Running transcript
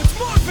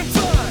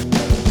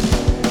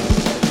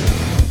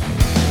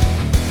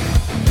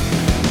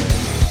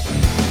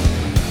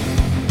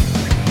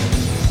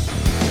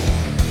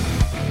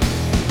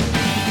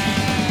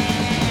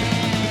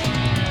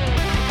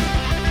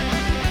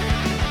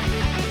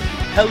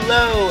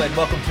Hello, and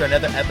welcome to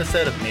another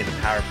episode of May the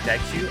Power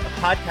Protect You, a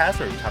podcast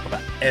where we talk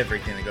about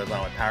everything that goes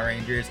on with Power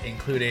Rangers,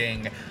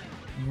 including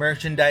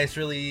merchandise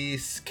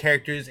release,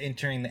 characters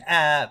entering the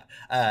app,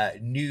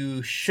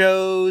 new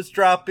shows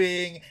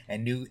dropping,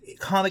 and new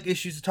comic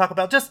issues to talk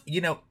about. Just,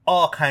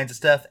 all kinds of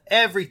stuff,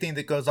 everything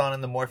that goes on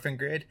in the Morphin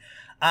Grid.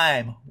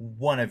 I'm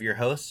one of your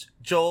hosts,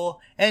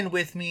 Joel, and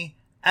with me,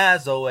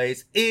 as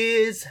always,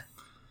 is...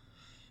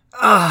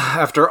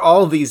 After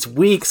all these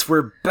weeks,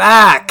 we're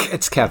back!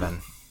 It's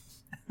Kevin.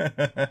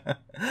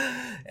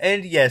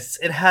 And yes,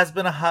 it has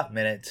been a hot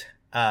minute.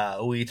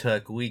 We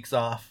took weeks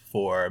off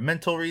for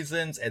mental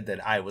reasons, and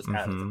then I was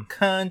out of the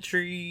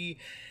country.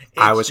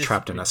 I was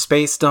trapped in a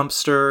space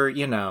dumpster,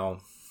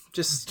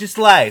 just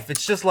life.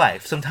 It's just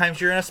life.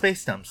 Sometimes you're in a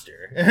space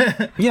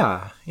dumpster.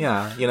 yeah,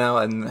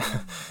 and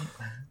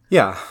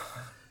yeah.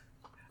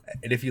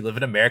 And if you live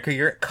in America,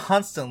 you're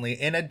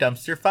constantly in a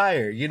dumpster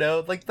fire,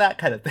 like that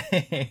kind of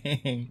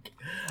thing.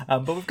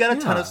 But we've got a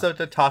ton of stuff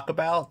to talk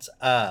about.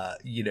 A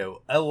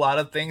lot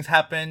of things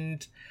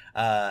happened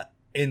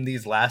in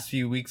these last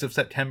few weeks of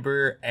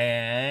September,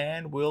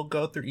 and we'll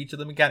go through each of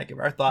them and kind of give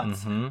our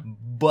thoughts.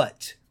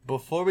 But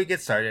before we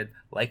get started,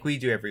 like we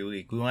do every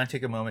week, we want to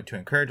take a moment to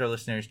encourage our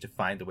listeners to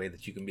find the way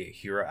that you can be a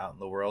hero out in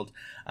the world,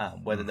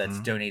 whether that's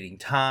donating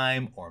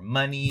time or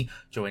money,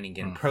 joining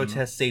in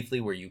protests safely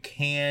where you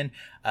can.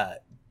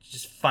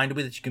 Just find a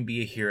way that you can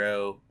be a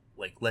hero.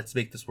 Like, let's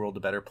make this world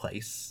a better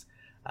place.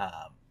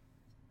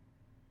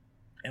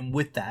 And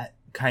with that,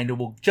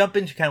 we'll jump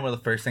into kind of one of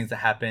the first things that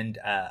happened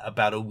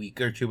about a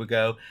week or two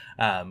ago.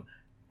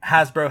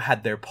 Hasbro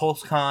had their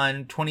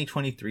PulseCon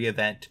 2023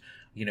 event,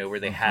 where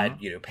they had,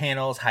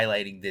 panels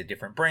highlighting the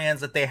different brands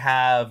that they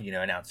have,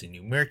 announcing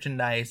new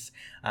merchandise.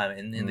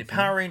 And in the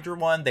Power Ranger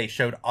one, they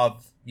showed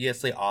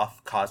obviously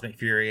off Cosmic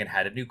Fury and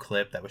had a new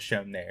clip that was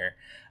shown there.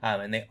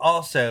 And they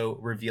also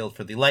revealed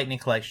for the Lightning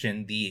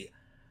Collection the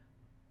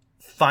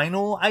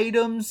final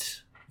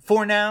items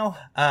for now,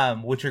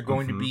 which are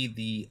going to be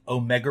the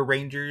Omega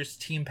Rangers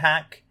team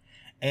pack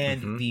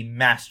and the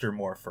Master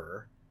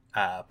Morpher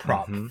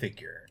prop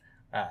figure.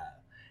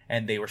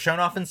 And they were shown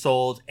off and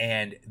sold,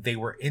 and they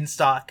were in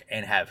stock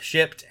and have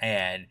shipped,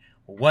 and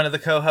one of the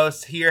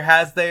co-hosts here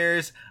has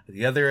theirs,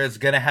 the other is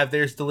going to have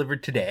theirs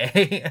delivered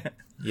today.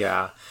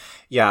 Yeah,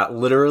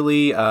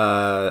 literally,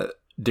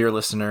 dear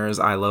listeners,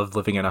 I love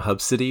living in a hub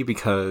city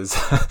because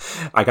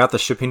I got the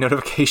shipping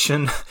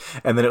notification,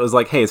 and then it was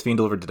like, hey, it's being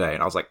delivered today,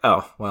 and I was like,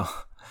 oh,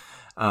 well...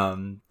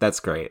 that's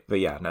great. But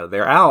yeah, no,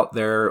 they're out.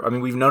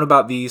 We've known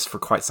about these for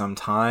quite some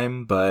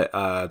time, but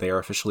they are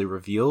officially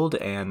revealed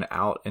and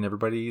out in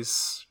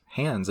everybody's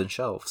hands and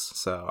shelves.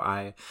 So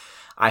I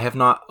have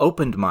not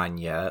opened mine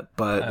yet,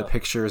 but the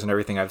pictures and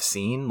everything I've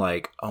seen,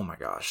 like, oh my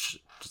gosh,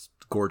 just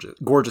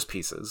gorgeous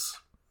pieces.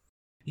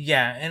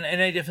 Yeah, and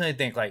I definitely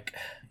think, like,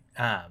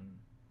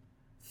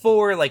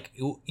 for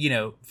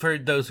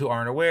those who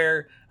aren't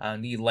aware,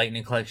 the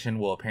Lightning Collection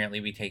will apparently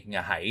be taking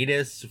a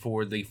hiatus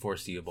for the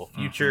foreseeable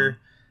future.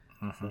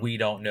 We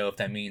don't know if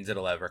that means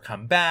it'll ever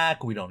come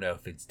back. We don't know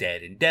if it's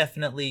dead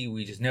indefinitely.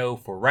 We just know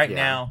for right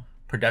now,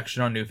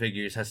 production on new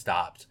figures has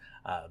stopped.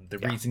 The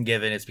reason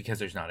given is because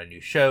there's not a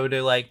new show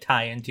to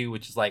tie into,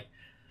 which is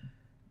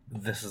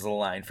this is a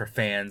line for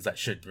fans that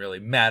shouldn't really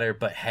matter,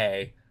 but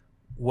hey,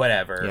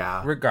 whatever.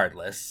 Yeah.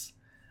 Regardless.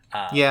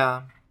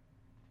 I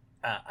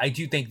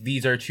do think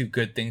these are two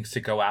good things to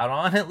go out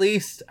on, at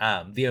least.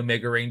 The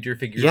Omega Ranger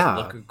figures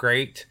look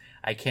great.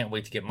 I can't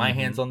wait to get my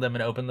hands on them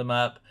and open them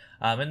up.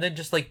 And then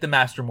just the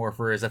Master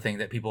Morpher is a thing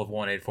that people have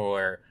wanted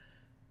for...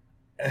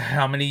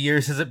 How many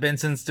years has it been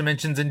since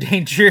Dimensions in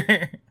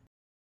Danger?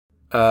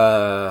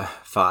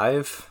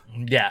 5?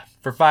 Yeah,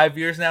 for 5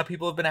 years now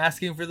people have been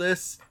asking for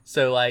this.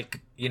 So,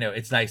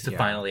 it's nice to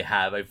finally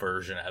have a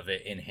version of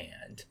it in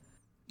hand.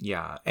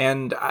 Yeah,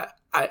 and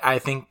I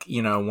think,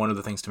 one of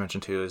the things to mention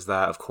too is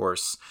that, of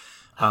course,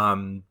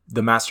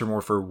 the Master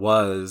Morpher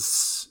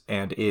was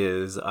and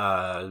is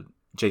the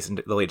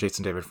late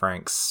Jason David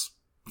Frank's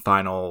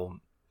final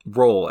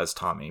role as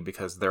Tommy,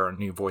 because there are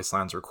new voice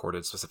lines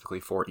recorded specifically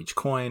for each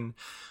coin.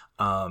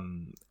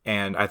 And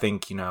I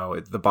think,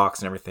 the box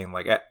and everything,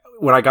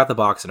 when I got the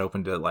box and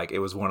opened it, it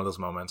was one of those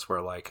moments where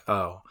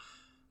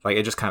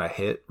it just kind of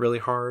hit really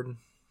hard.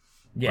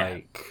 Yeah.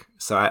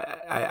 So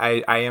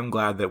I am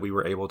glad that we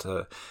were able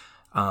to,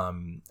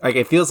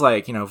 it feels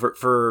like,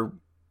 for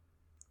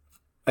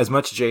as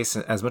much as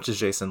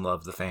Jason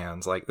loved the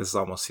fans, this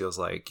almost feels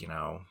like,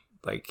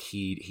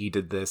 he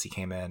did this, he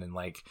came in and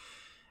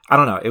I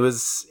don't know, it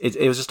was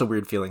just a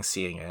weird feeling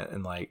seeing it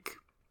and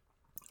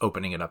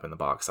opening it up in the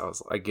box. I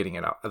was getting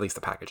it out, at least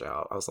the package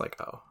out. I was like,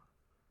 oh.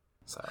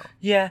 So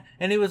yeah,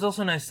 and it was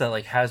also nice that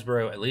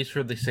Hasbro, at least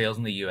for the sales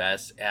in the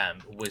US,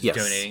 was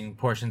donating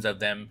portions of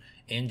them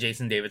in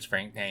Jason David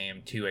Frank's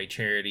name to a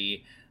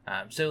charity.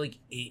 So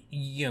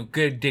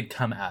good did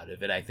come out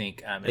of it, I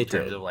think, in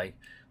terms of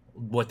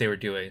what they were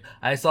doing.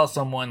 I saw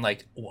someone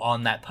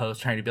on that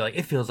post trying to be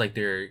it feels like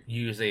they're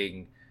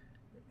using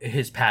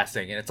his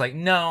passing, and it's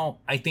no,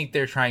 I think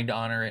they're trying to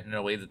honor it in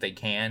a way that they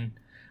can.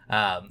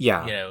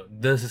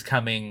 This is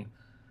coming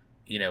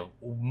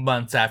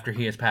months after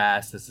he has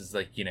passed. This is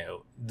like,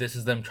 this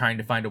is them trying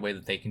to find a way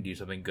that they can do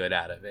something good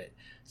out of it.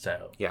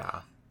 So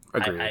yeah,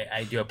 agreed.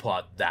 I do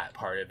applaud that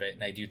part of it,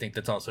 and I do think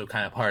that's also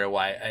kind of part of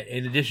why,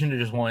 in addition to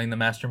just wanting the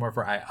Master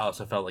Morpher, I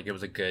also felt like it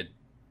was a good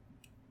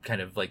kind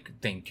of like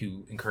thing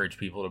to encourage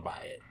people to buy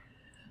it.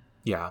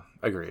 Yeah,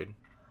 agreed.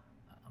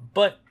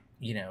 But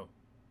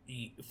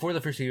for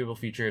the foreseeable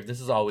future, if this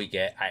is all we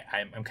get,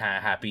 I'm kind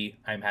of happy.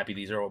 I'm happy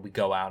these are what we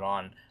go out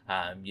on.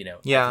 Yeah.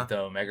 I think the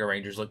Omega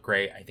Rangers look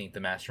great. I think the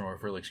Master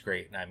Morpher looks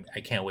great, and I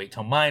can't wait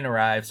till mine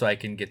arrive so I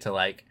can get to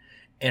like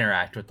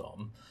interact with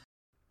them.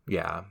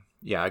 Yeah,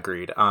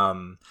 agreed.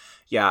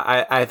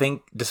 I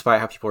think despite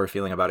how people are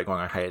feeling about it going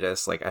on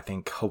hiatus, like I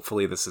think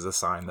hopefully this is a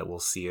sign that we'll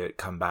see it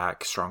come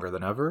back stronger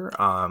than ever.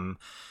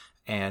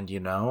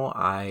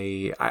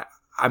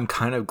 I'm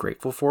kind of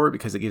grateful for it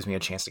because it gives me a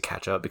chance to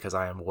catch up because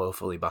I am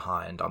woefully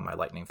behind on my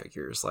Lightning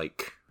figures.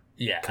 Like,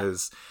 yeah,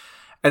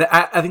 and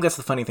I think that's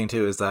the funny thing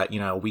too is that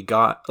we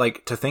got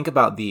like to think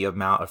about the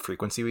amount of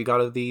frequency we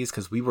got of these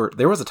because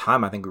there was a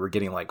time I think we were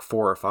getting like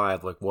 4 or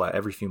 5 like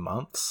every few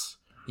months.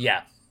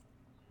 Yeah.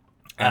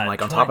 And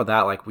like on top of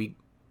that, like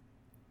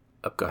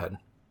go ahead.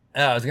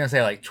 I was gonna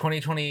say like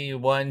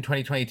 2021,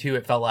 2022.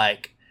 It felt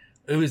like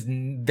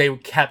they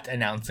kept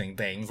announcing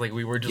things. Like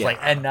we were just like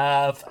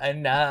enough.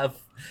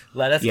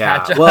 Let us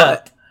catch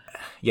up.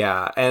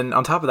 Yeah, and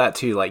on top of that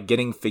too, like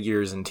getting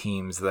figures and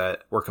teams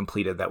that were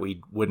completed that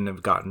we wouldn't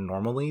have gotten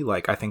normally.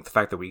 Like I think the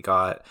fact that we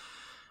got,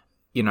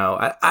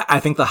 I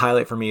think the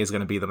highlight for me is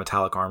going to be the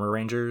Metallic Armor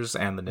Rangers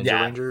and the Ninja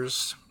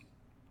Rangers.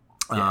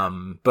 Yeah.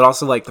 But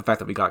also like the fact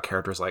that we got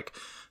characters like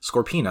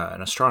Scorpina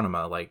and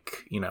Astronema,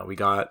 like, we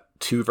got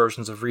 2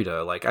 versions of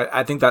Rita. Like,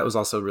 I think that was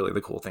also really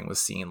the cool thing was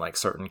seeing like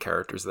certain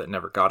characters that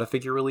never got a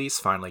figure release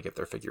finally get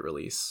their figure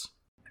release.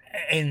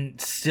 And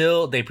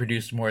still they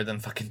produced more than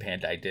fucking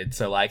Bandai did.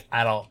 So like,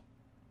 I don't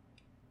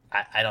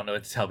know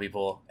what to tell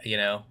people,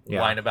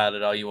 whine about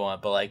it all you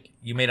want, but like,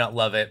 you may not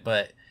love it,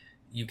 but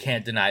you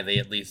can't deny they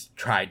at least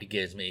tried to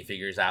get as many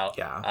figures out.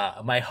 Yeah.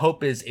 My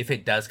hope is if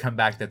it does come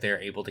back that they're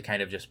able to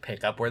kind of just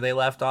pick up where they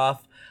left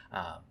off.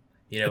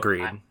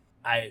 Agreed.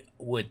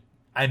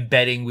 I'm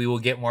betting we will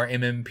get more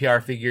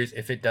MMPR figures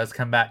if it does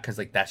come back because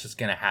like that's just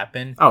gonna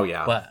happen. Oh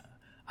yeah. But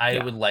I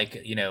would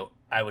like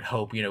I would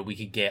hope we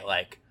could get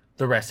like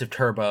the rest of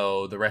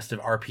Turbo, the rest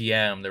of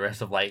RPM, the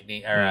rest of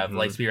Lightning or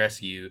Lightspeed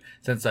Rescue,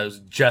 since those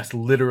just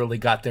literally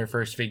got their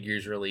first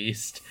figures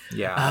released.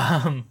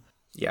 Yeah.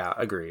 Yeah,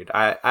 agreed.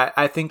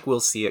 I think we'll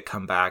see it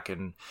come back,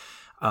 and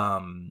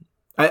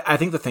I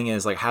think the thing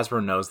is like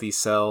Hasbro knows these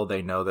sell.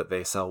 They know that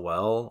they sell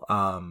well.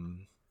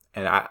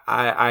 And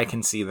I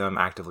can see them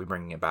actively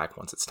bringing it back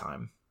once it's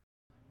time.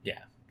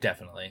 Yeah,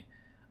 definitely.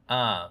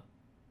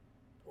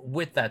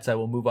 With that said,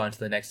 we'll move on to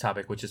the next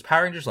topic, which is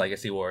Power Rangers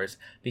Legacy Wars,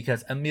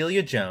 because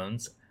Amelia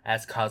Jones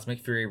as Cosmic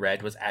Fury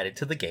Red was added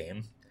to the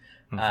game.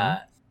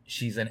 Mm-hmm.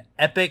 She's an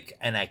epic,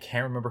 and I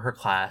can't remember her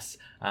class,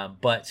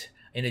 but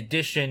in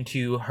addition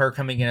to her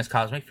coming in as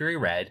Cosmic Fury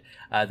Red,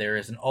 there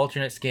is an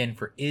alternate skin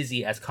for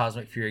Izzy as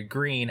Cosmic Fury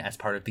Green as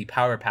part of the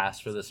Power Pass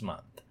for this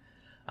month.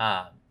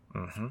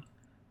 Mm-hmm.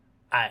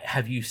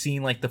 Have you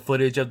seen like the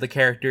footage of the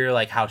character,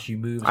 like how she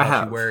moves,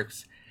 she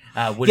works?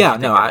 What do you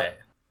think of it?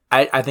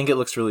 I think it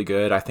looks really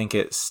good. I think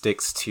it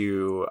sticks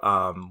to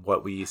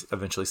what we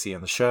eventually see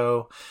in the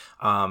show.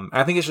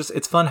 I think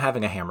it's fun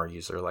having a hammer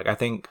user. Like I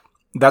think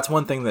that's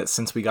one thing that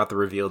since we got the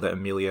reveal that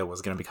Amelia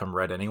was going to become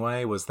red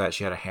anyway, was that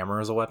she had a hammer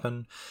as a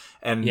weapon,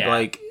 and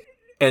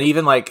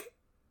even like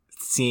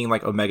seeing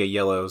like Omega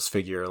Yellow's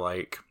figure,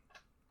 like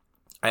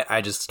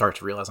I just start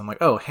to realize I'm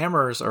like, oh,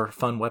 hammers are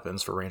fun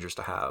weapons for Rangers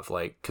to have,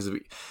 like because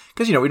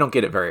we don't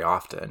get it very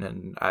often,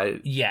 and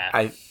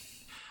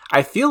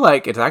I feel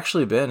like it's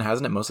actually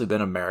hasn't it mostly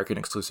been American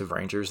exclusive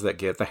Rangers that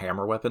get the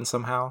hammer weapon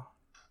somehow?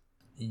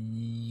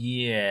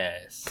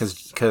 Yes.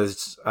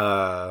 Because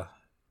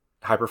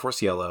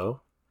Hyperforce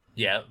Yellow.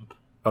 Yep.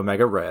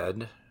 Omega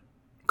Red.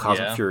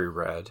 Cosmic Fury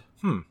Red.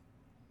 I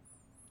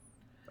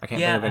can't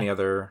think of any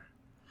other.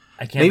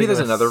 Maybe there's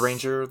another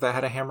Ranger that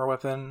had a hammer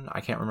weapon.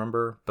 I can't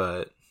remember,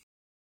 but.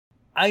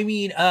 I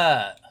mean,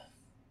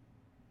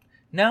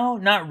 no,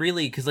 not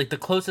really, because like the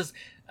closest.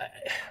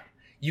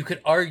 You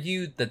could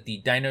argue that the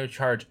Dino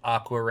Charge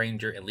Aqua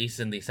Ranger, at least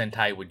in the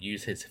Sentai, would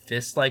use his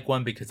fist-like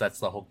one because that's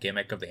the whole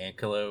gimmick of the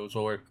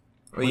Ankylozord.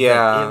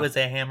 It was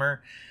a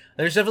hammer.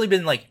 There's definitely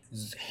been like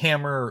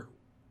hammer,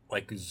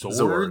 like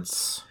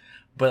Zords,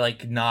 but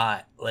like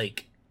not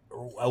like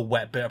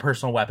a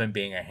personal weapon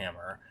being a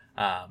hammer.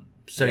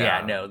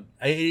 It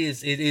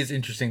is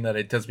interesting that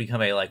it does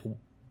become a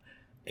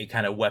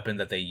kind of weapon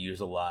that they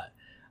use a lot,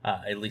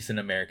 at least in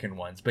American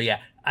ones. But yeah,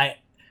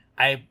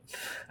 I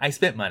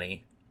spent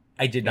money.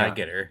 I did not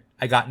get her.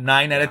 I got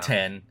 9 out of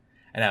 10,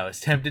 and I was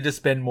tempted to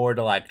spend more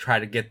to like try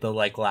to get the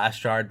like last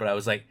shard, but I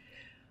was like,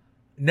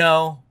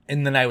 no.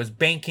 And then I was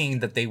banking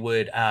that they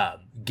would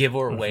give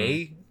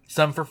away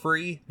some for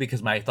free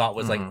because my thought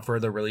was like for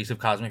the release of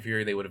Cosmic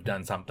Fury they would have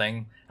done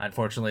something.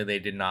 Unfortunately, they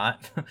did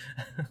not.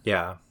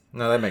 Yeah,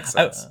 no, that makes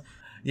sense.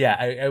 Yeah,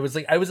 I was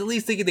like, I was at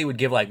least thinking they would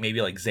give like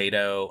maybe like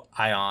Zato,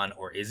 Ion,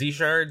 or Izzy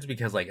shards,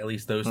 because like at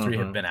least those three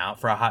have been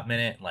out for a hot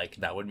minute. Like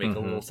that would make a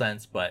little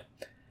sense, but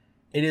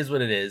it is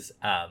what it is.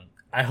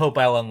 I hope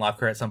I'll unlock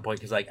her at some point,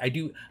 because like I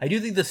do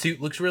think the suit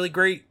looks really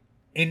great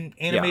in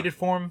animated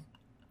form.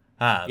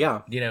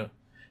 You know,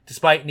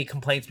 despite any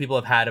complaints people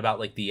have had about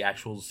like the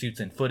actual suits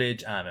and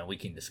footage, and we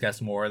can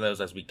discuss more of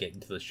those as we get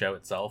into the show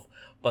itself.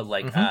 But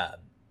like,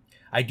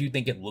 I do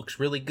think it looks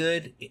really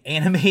good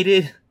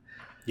animated.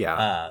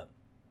 Yeah.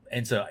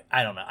 And so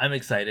I don't know. I'm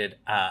excited.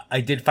 I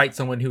did fight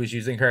someone who was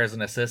using her as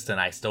an assist, and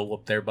I still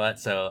whooped their butt.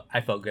 So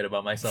I felt good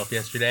about myself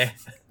yesterday.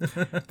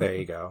 There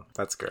you go.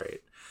 That's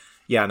great.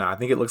 Yeah, no, I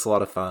think it looks a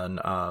lot of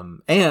fun.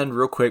 And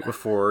real quick,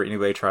 before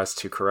anybody tries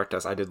to correct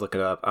us, I did look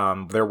it up.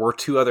 There were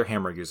 2 other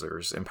hammer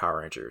users in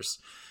Power Rangers.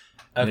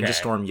 Okay. Ninja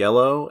Storm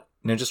Yellow,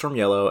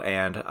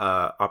 and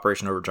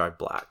Operation Overdrive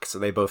Black. So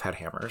they both had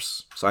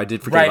hammers. So I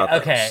did forget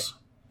about those.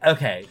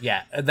 Okay.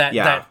 Yeah. Those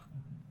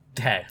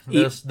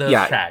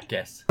track,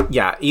 yes.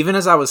 Yeah, even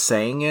as I was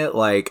saying it,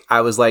 like, I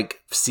was,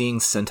 like, seeing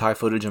Sentai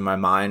footage in my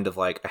mind of,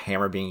 like, a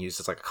hammer being used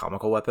as, like, a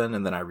comical weapon,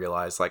 and then I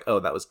realized, like, oh,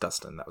 that was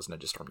Dustin. That was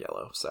Ninja Storm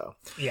Yellow, so.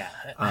 Yeah.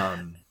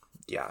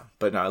 Yeah,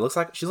 but no,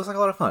 she looks like a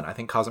lot of fun. I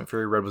think Cosmic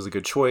Fury Red was a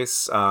good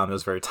choice. It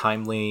was very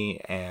timely,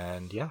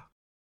 and yeah.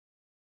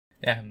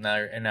 Yeah,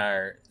 and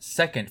our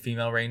second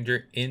female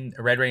ranger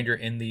Red Ranger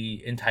in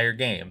the entire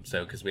game,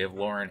 so, because we have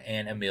Lauren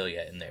and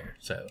Amelia in there,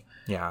 so.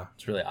 Yeah.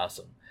 It's really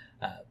awesome.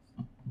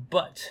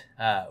 But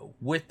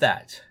with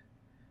that,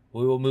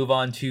 we will move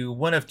on to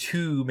one of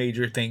 2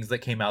 major things that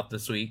came out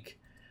this week.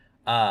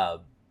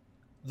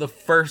 The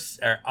first,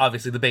 or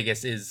obviously the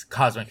biggest, is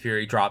Cosmic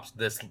Fury dropped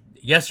this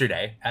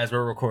yesterday as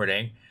we're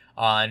recording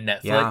on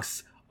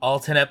Netflix. Yeah. All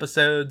 10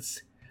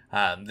 episodes.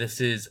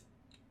 This is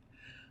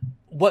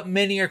what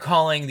many are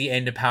calling the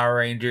end of Power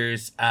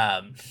Rangers.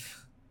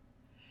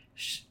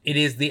 It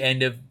is the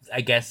end of,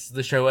 I guess,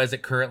 the show as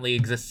it currently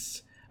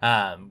exists,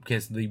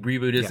 because the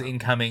reboot is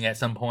incoming at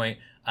some point.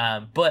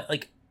 But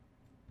like,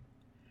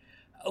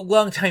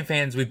 longtime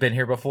fans, we've been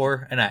here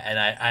before, and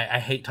I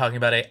hate talking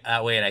about it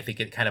that way, and I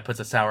think it kind of puts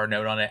a sour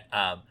note on it.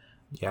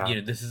 You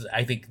know, this is,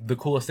 I think the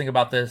coolest thing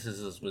about this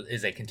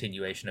is a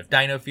continuation of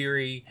Dino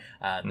Fury.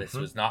 This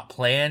was not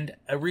planned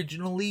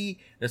originally.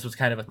 This was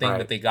kind of a thing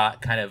that they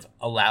got kind of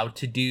allowed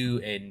to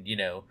do, and, you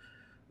know,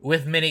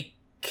 with many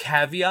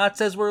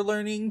caveats, as we're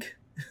learning.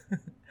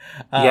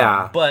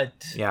 But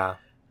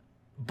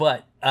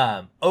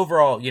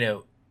overall, you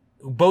know,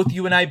 both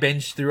you and I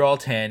binged through all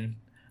 10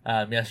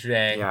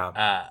 yesterday.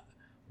 Yeah.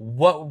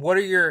 What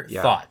are your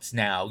thoughts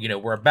now? You know,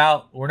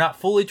 we're not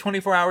fully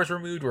 24 hours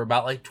removed. We're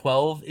about like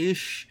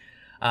 12-ish.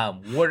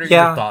 What are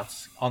your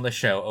thoughts on the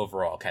show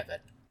overall, Kevin?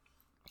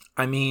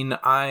 I mean,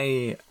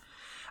 I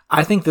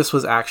think this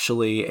was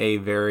actually a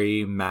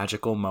very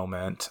magical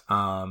moment,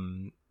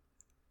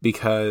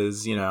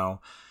 because, you know,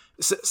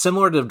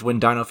 similar to when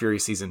Dino Fury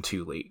Season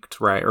 2 leaked,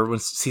 right? Or when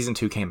Season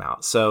 2 came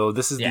out. So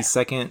this is the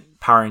second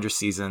Power Rangers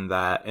season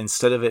that,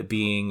 instead of it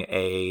being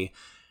a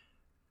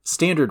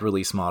standard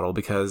release model,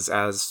 because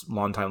as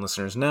longtime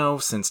listeners know,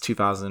 since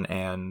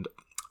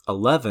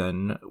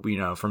 2011, you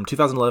know, from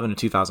 2011 to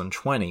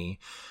 2020,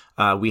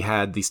 we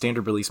had the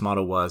standard release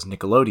model was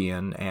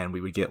Nickelodeon, and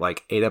we would get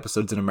like 8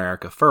 episodes in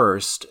America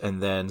first,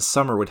 and then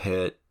summer would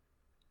hit,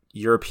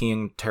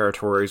 European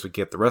territories would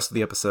get the rest of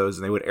the episodes,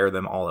 and they would air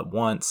them all at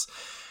once.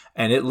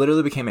 And it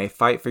literally became a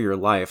fight for your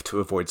life to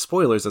avoid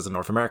spoilers as a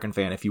North American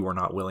fan if you were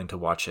not willing to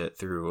watch it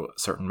through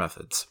certain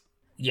methods.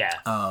 Yeah.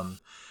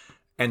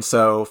 And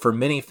so for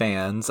many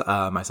fans,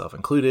 myself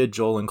included,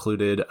 Joel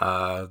included,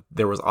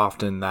 there was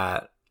often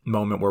that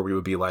moment where we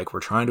would be like,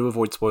 we're trying to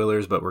avoid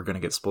spoilers, but we're going to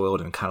get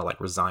spoiled, and kind of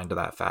like resigned to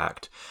that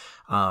fact.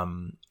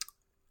 On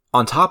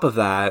top of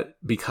that,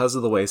 because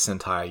of the way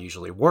Sentai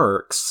usually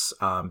works,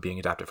 being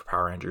adapted for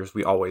Power Rangers,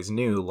 we always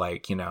knew,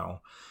 like, you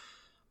know,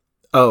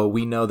 oh,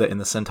 we know that in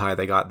the Sentai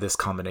they got this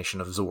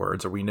combination of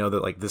Zords, or we know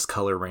that like this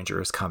color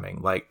ranger is coming.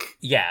 Like,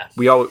 yeah,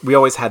 we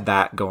always had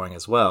that going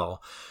as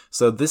well.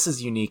 So this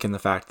is unique in the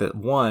fact that,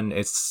 one,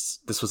 this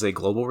was a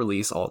global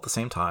release all at the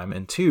same time,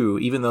 and 2,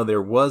 even though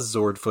there was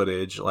Zord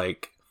footage,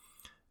 like,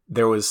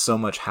 there was so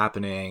much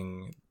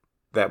happening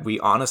that we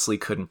honestly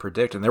couldn't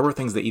predict, and there were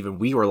things that even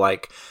we were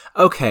like,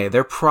 okay,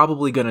 they're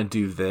probably gonna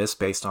do this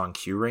based on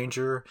Q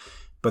Ranger,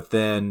 but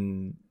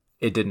then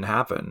it didn't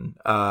happen.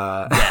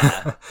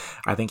 I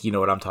think you know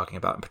what I'm talking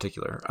about in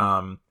particular.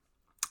 Or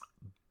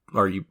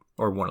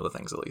one of the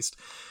things at least.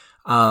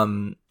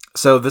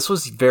 So this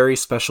was very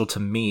special to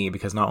me,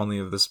 because not only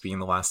of this being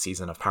the last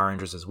season of Power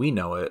Rangers as we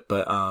know it,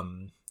 but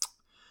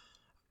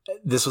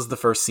this was the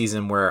first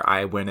season where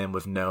I went in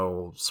with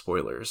no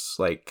spoilers.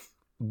 Like,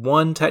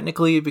 one,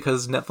 technically,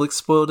 because Netflix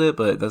spoiled it,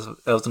 but that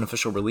was an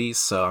official release,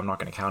 so I'm not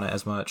going to count it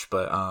as much.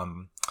 But,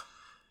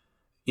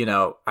 you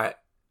know,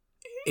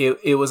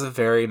 it was a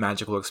very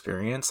magical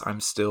experience. I'm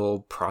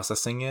still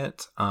processing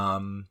it.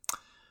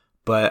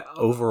 But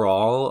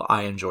overall,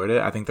 I enjoyed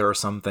it. I think there are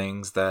some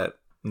things that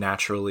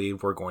naturally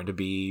were going to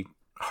be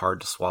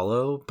hard to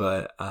swallow,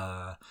 but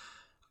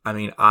I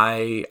mean,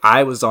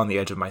 I was on the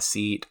edge of my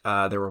seat.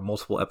 There were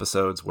multiple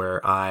episodes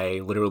where I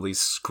literally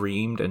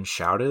screamed and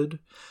shouted.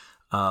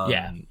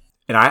 Yeah.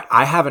 And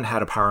I haven't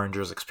had a Power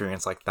Rangers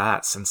experience like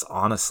that since,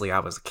 honestly, I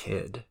was a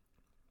kid.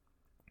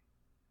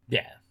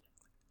 Yeah.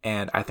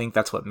 And I think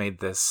that's what made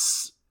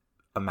this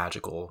a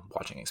magical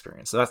watching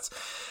experience. So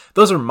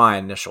those are my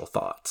initial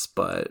thoughts.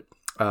 But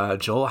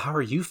Joel, how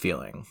are you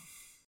feeling?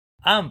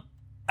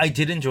 I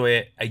did enjoy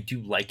it. I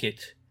do like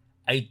it.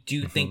 I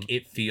do think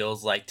it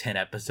feels like 10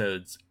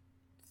 episodes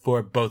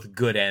for both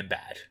good and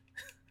bad.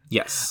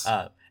 Yes.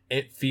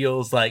 It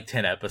feels like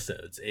 10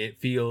 episodes. It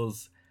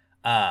feels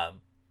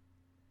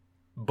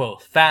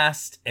both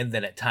fast and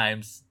then at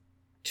times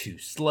too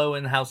slow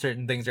in how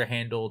certain things are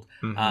handled.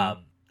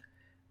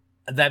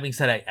 That being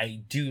said,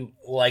 I do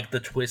like the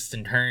twists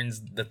and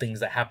turns, the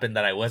things that happened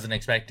that I wasn't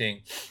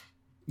expecting.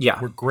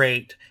 Yeah. Were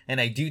great. And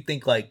I do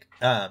think like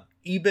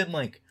even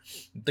like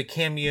the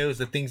cameos,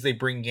 the things they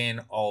bring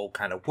in all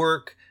kind of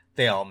work.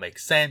 They all make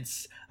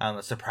sense.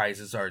 The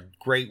surprises are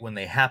great when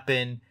they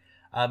happen.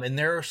 And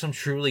there are some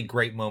truly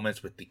great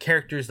moments with the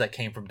characters that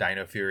came from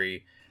Dino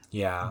Fury.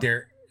 Yeah.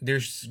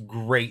 There's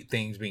great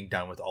things being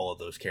done with all of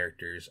those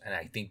characters. And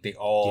I think they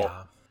all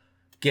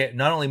get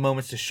not only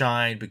moments to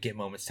shine, but get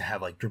moments to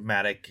have like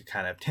dramatic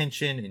kind of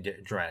tension and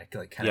dramatic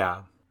like kind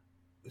of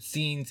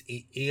scenes.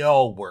 It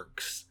all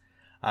works.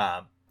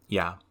 And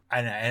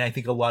I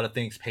think a lot of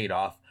things paid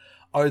off.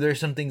 Are there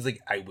some things like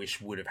I wish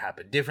would have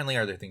happened differently?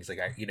 Are there things like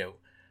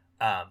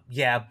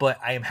but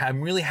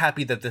I'm really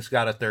happy that this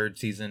got a third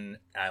season.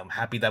 I'm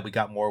happy that we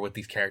got more with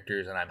these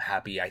characters, and I'm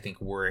happy I think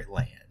where it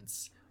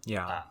lands.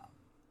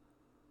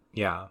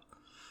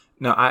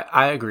 No,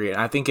 I agree. And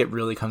I think it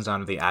really comes down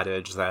to the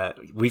adage that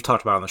we've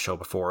talked about on the show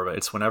before, but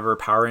it's whenever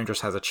Power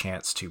Rangers has a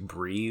chance to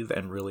breathe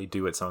and really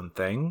do its own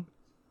thing.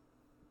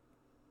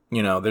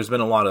 There's been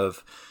a lot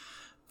of,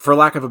 for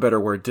lack of a better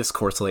word,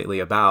 discourse lately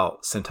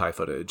about Sentai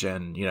footage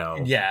and,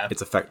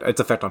 its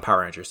effect on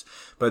Power Rangers.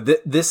 But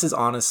this is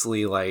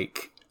honestly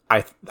like,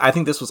 I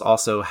think this was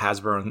also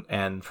Hasbro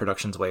and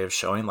Production's way of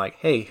showing like,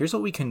 hey, here's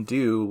what we can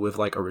do with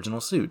like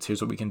original suits.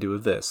 Here's what we can do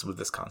with this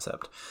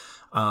concept.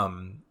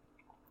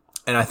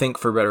 And I think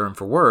for better and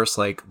for worse,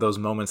 like those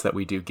moments that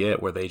we do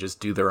get where they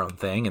just do their own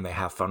thing and they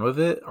have fun with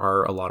it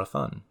are a lot of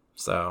fun.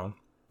 So,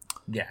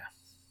 yeah.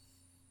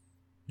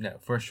 No,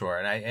 for sure.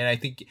 And I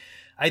think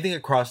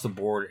across the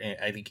board,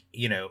 I think,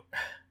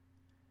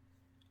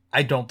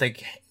 I don't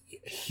think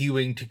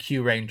hewing to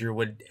Q Ranger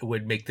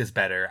would make this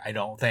better. I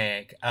don't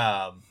think.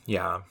 I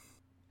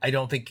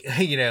don't think,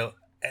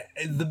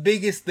 the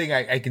biggest thing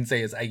I can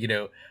say is,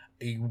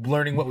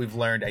 learning what we've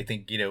learned, I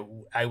think,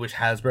 I wish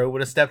Hasbro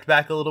would have stepped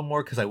back a little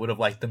more because I would have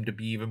liked them to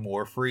be even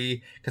more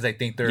free. Because I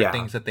think there are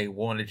things that they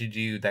wanted to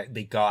do that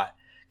they got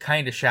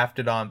kind of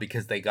shafted on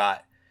because they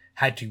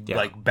had to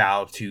like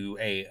bow to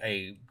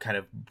a kind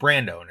of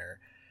brand owner.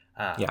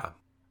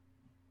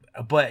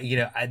 But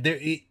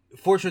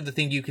for sure, the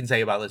thing you can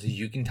say about this is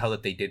you can tell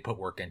that they did put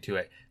work into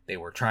it. They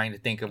were trying to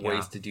think of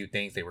ways to do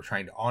things. They were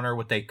trying to honor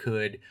what they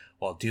could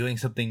while doing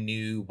something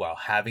new, while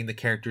having the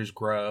characters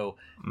grow.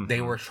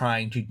 They were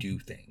trying to do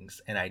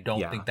things, and I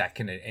don't think that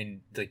can. And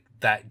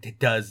that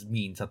does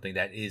mean something.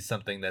 That is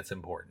something that's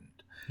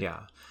important.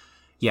 Yeah,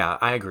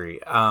 I agree.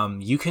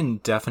 You can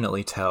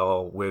definitely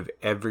tell with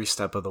every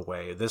step of the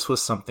way, this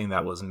was something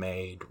that was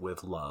made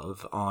with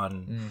love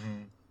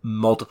on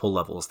multiple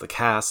levels. The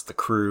cast, the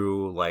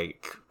crew,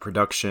 like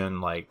production,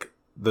 like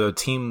the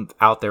team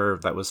out there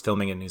that was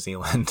filming in New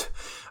Zealand.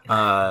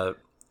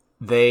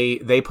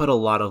 They put a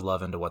lot of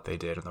love into what they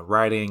did, and the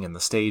writing and the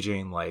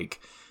staging.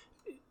 Like,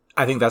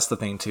 I think that's the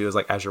thing too, is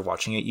like as you're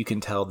watching it, you can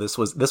tell this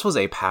was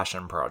a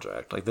passion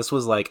project. Like this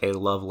was like a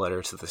love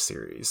letter to the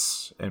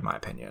series, in my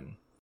opinion.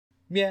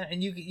 Yeah,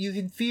 and you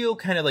can feel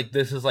kind of like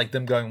this is like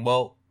them going,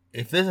 well,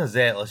 if this is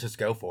it, let's just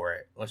go for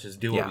it. Let's just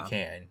do what we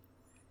can.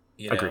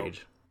 Agreed.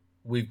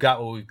 We've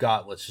got what we've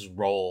got. Let's just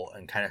roll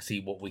and kind of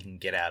see what we can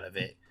get out of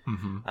it.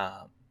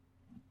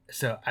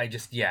 So I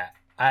just, where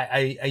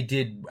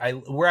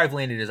I've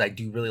landed is I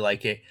do really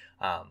like it.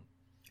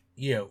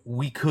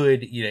 We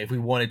could, if we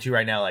wanted to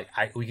right now, like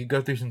we could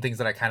go through some things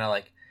that I kind of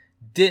like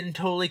didn't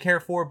totally care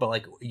for, but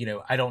like,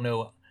 I don't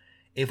know.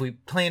 If we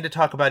plan to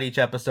talk about each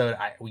episode,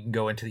 we can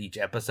go into each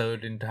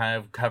episode and kind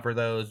of cover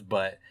those.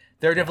 But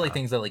there are definitely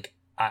things that like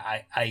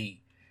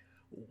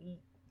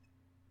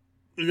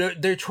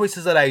there are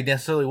choices that I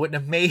necessarily wouldn't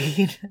have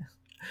made,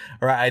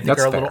 or I think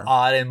are a little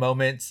odd in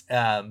moments.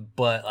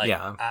 But like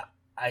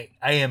I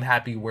am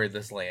happy where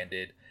this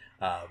landed.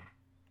 But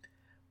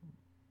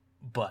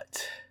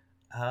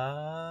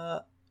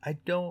I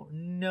don't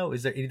know.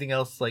 Is there anything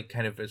else like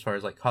kind of as far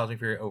as like Cosmic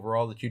Fury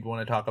overall that you'd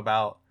want to talk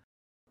about?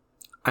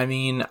 I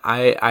mean,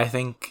 I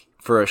think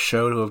for a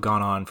show to have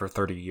gone on for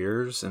 30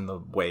 years in the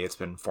way it's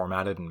been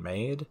formatted and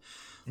made,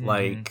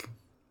 like,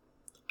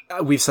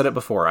 we've said it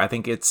before, I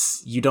think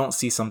you don't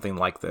see something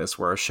like this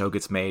where a show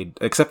gets made,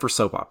 except for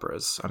soap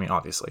operas. I mean,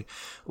 obviously.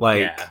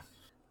 Like,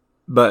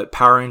 But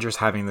Power Rangers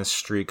having this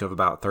streak of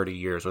about 30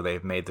 years where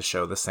they've made the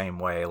show the same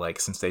way, like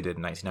since they did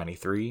in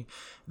 1993,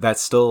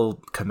 that's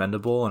still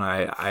commendable. And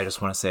I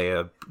just want to say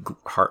a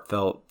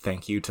heartfelt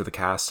thank you to the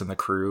cast and the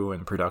crew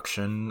and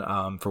production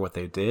for what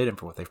they did and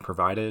for what they've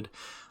provided.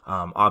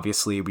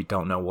 Obviously, we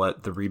don't know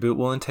what the reboot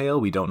will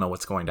entail. We don't know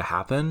what's going to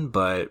happen,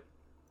 but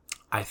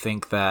I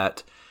think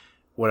that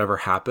whatever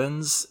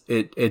happens,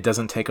 it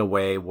doesn't take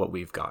away what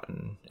we've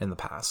gotten in the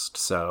past.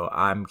 So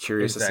I'm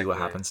curious to see what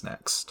happens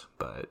next.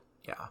 But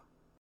yeah.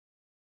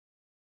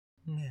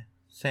 Yeah,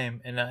 same.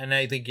 And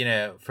I think,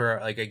 for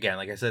like I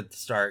said at the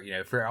start,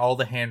 for all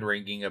the hand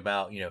wringing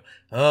about,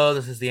 oh,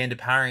 this is the end of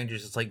Power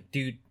Rangers. It's like,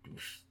 dude,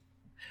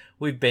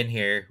 we've been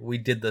here. We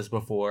did this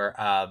before.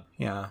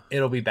 Yeah.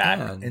 It'll be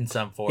back in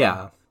some form.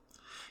 Yeah.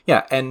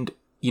 Yeah. And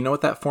you know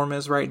what that form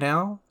is right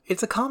now?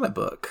 It's a comic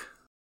book.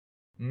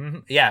 Mm-hmm.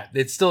 Yeah.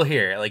 It's still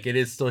here. Like, it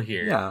is still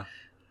here. Yeah.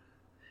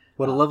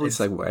 What a lovely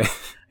segue.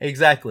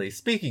 Exactly.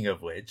 Speaking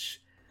of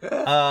which,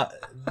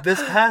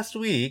 this past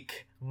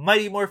week,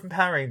 Mighty Morphin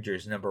Power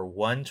Rangers number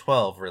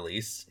 112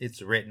 release.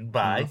 It's written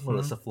by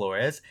Melissa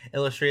Flores,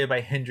 illustrated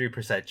by Hendry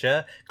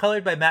Persecha,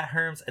 colored by Matt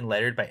Herms, and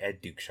lettered by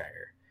Ed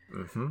Dukeshire.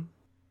 Mm-hmm.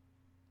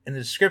 And the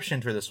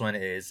description for this one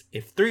is,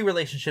 if 3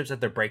 relationships at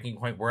their breaking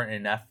point weren't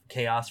enough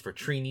chaos for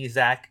Trini,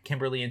 Zach,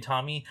 Kimberly, and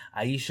Tommy,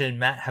 Aisha and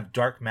Matt have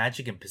dark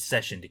magic and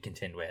possession to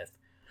contend with.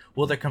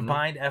 Will their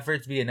combined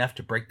efforts be enough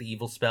to break the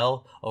evil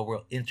spell, or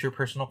will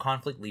interpersonal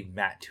conflict leave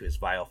Matt to his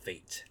vile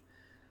fate?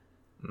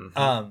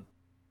 Mm-hmm.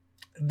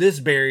 This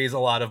buries a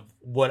lot of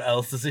what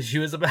else this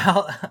issue is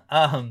about.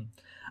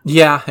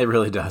 Yeah, it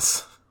really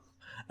does.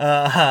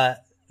 The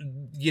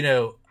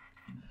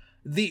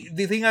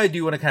thing I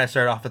do want to kind of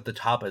start off at the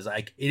top is,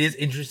 like, it is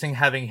interesting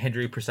having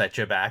Hendry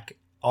Persecha back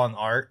on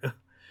art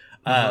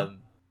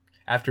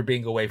after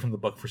being away from the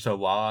book for so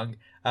long.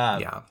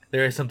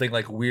 There is something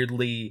like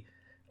weirdly,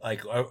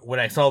 like,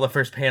 when I saw the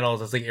first panels,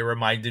 I was like, it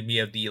reminded me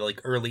of the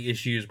like early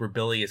issues where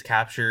Billy is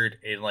captured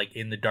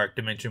in the dark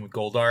dimension with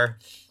Goldar.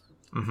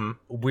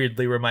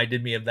 Weirdly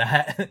reminded me of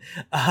that.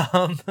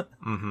 And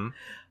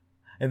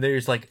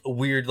there's like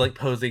weird like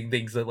posing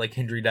things that like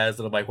Hendry does,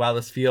 and I'm like, wow,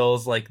 this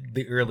feels like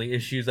the early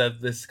issues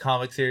of this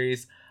comic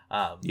series.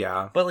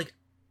 But like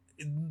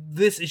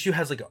this issue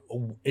has like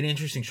an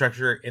interesting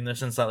structure in the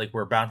sense that like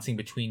we're bouncing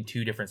between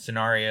 2 different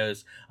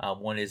scenarios.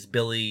 One is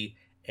Billy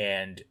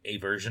and a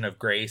version of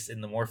Grace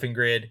in the Morphin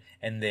Grid,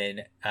 and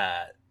then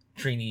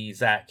Trini,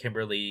 Zach,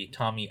 Kimberly,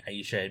 Tommy,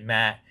 Aisha, and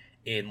Matt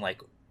in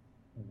like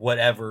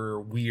whatever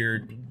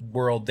weird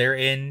world they're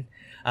in.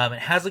 It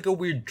has like a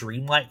weird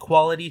dreamlike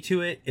quality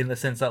to it, in the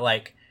sense that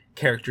like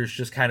characters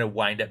just kind of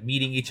wind up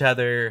meeting each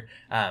other.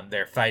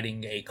 They're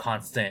fighting a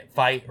constant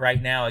fight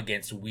right now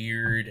against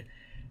weird,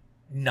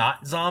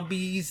 not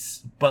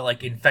zombies, but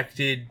like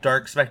infected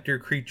Dark Spectre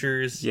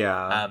creatures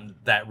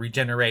that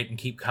regenerate and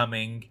keep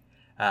coming.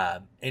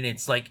 And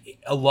it's like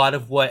a lot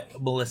of what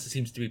Melissa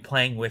seems to be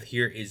playing with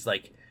here is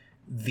like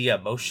the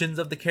emotions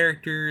of the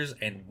characters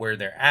and where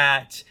they're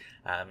at,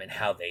 and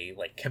how they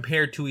like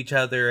compare to each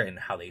other and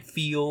how they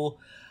feel.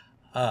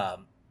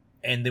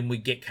 And then we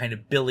get kind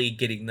of Billy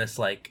getting this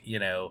like,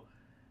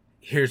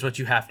 here's what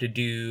you have to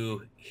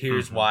do.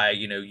 Here's why,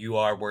 you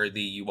are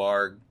worthy. You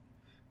are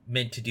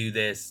meant to do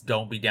this.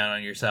 Don't be down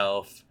on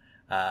yourself.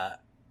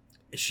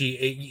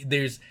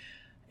 It's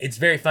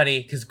very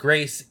funny because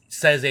Grace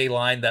says a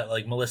line that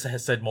like Melissa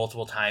has said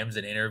multiple times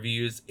in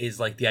interviews, is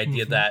like the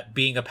idea that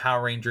being a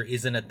Power Ranger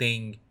isn't a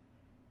thing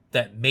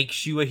that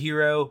makes you a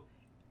hero.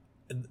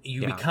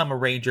 You become a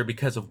Ranger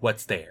because of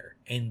what's there,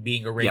 and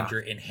being a Ranger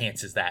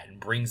enhances that and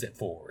brings it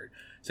forward.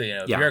 So,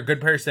 if you're a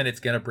good person, it's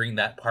going to bring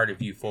that part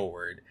of you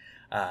forward.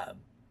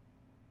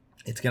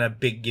 It's going to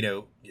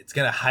it's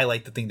going to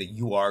highlight the thing that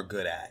you are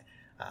good at.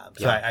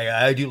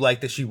 I do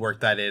like that she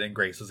worked that in, and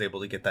Grace was able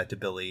to get that to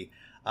Billy.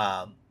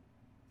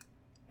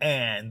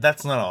 And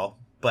that's not all,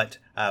 but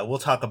we'll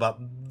talk about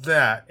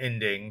that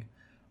ending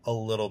a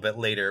little bit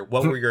later.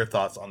 What were your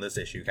thoughts on this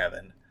issue,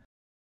 Kevin?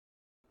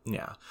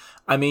 Yeah.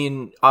 I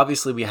mean,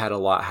 obviously we had a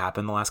lot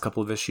happen the last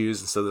couple of issues,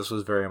 and so this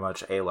was very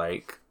much a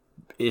like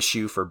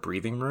issue for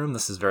breathing room.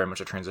 This is very much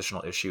a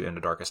transitional issue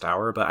into Darkest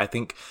Hour, but I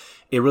think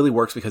it really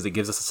works because it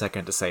gives us a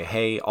second to say,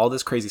 hey, all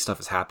this crazy stuff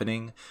is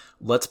happening.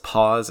 Let's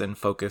pause and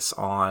focus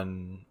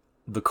on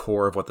the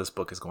core of what this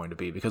book is going to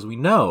be, because we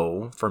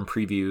know from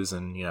previews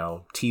and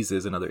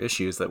teases and other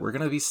issues that we're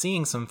going to be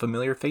seeing some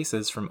familiar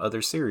faces from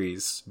other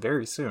series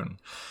very soon.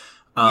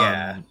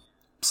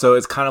 So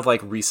it's kind of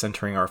like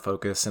recentering our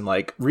focus, and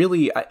like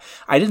really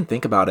I didn't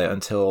think about it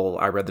until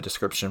I read the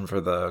description for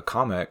the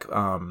comic,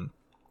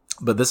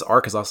 but this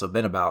arc has also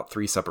been about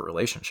 3 separate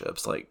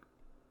relationships, like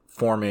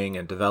forming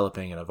and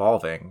developing and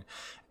evolving,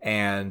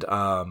 and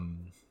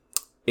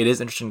it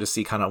is interesting to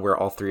see kind of where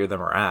all 3 of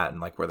them are at and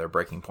like where their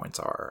breaking points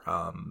are.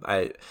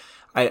 I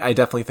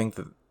definitely think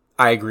that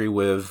I agree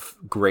with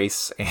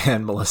Grace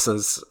and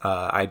Melissa's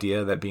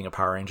idea that being a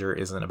Power Ranger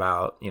isn't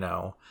about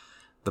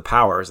the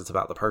powers, it's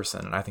about the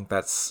person, and I think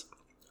that's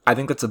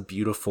a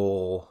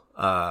beautiful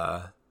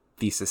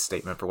thesis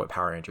statement for what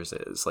Power Rangers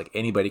is. Like,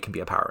 anybody can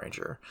be a Power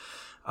Ranger,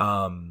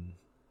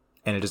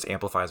 and it just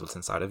amplifies what's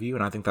inside of you.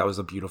 And I think that was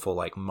a beautiful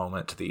like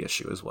moment to the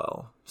issue as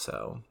well.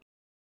 So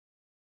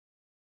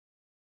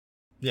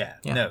yeah.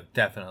 No,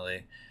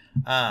 definitely.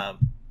 And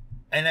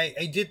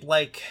I did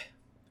like,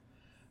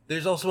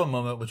 there's also a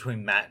moment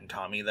between Matt and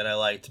Tommy that I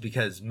liked,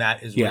 because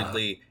Matt is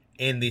weirdly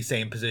in the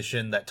same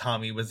position that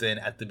Tommy was in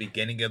at the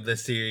beginning of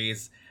this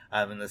series,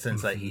 in the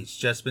sense that he's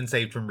just been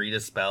saved from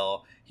Rita's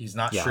spell. He's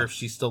not sure if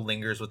she still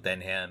lingers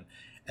within him.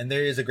 And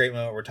there is a great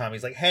moment where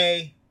Tommy's like,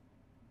 hey,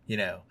 you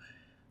know,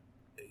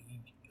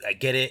 I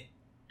get it,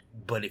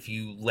 but if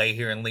you lay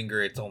here and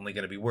linger, it's only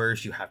going to be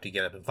worse. You have to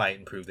get up and fight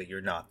and prove that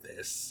you're not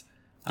this.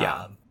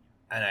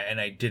 And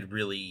I did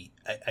really,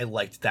 I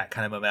liked that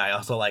kind of moment. I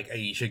also like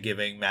Aisha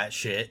giving Matt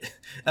shit.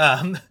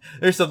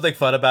 There's something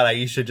fun about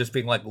Aisha just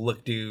being like,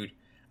 look, dude,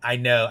 I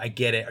know, I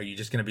get it. Are you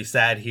just going to be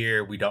sad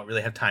here? We don't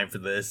really have time for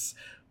this.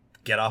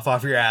 Get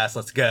off your ass.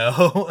 Let's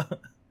go.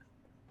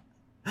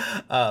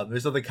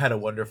 There's something kind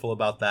of wonderful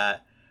about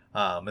that.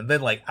 And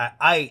then like,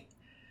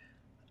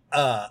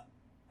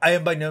 I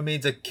am by no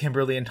means a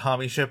Kimberly and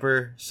Tommy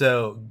shipper,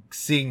 so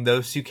seeing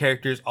those two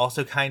characters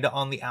also kind of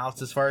on the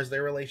outs as far as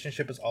their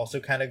relationship is also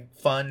kind of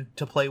fun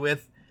to play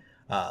with.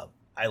 I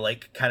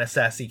like kind of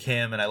sassy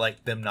Kim, and I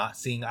like them not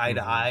seeing eye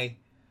to eye.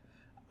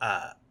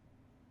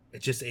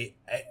 It's just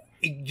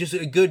just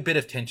a good bit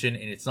of tension,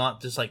 and it's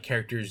not just like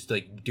characters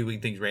like doing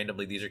things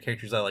randomly. These are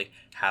characters that like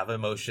have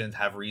emotions,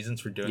 have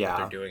reasons for doing what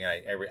they're doing.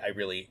 And I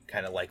really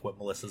kind of like what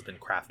Melissa's been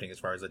crafting as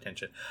far as the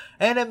tension,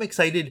 and I'm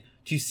excited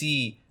to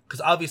see.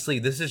 Because obviously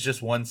this is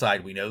just one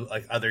side. We know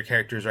like other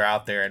characters are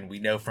out there, and we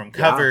know from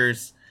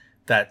covers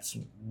that's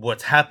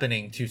what's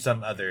happening to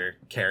some other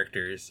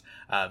characters.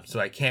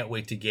 So I can't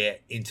wait to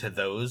get into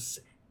those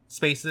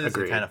spaces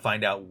and kind of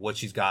find out what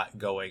she's got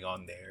going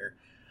on there.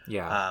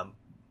 Yeah.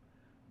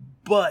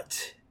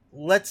 But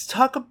let's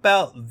talk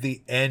about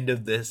the end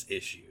of this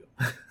issue.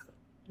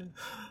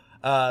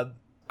 Because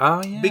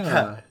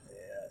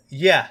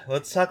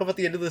let's talk about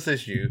the end of this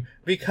issue,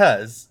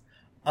 because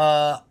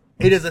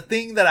it is a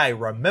thing that I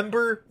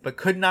remember, but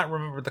could not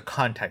remember the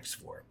context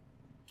for.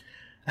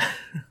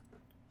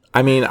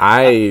 I mean,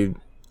 I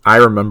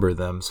remember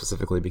them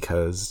specifically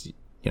because,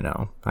 you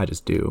know, I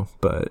just do,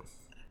 but...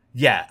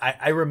 Yeah,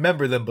 I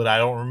remember them, but I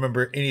don't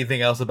remember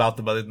anything else about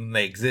them other than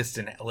they exist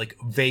and, like,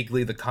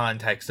 vaguely the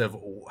context of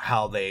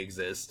how they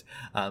exist.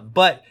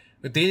 But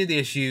at the end of the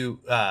issue,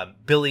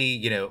 Billy,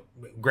 you know,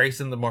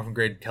 Grayson, the Morphin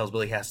Grid, tells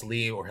Billy he has to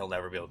leave or he'll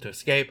never be able to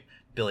escape.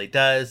 Billy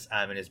does,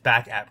 and is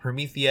back at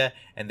Promethea,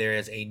 and there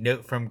is a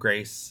note from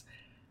Grace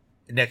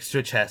next to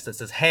a chest that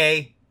says,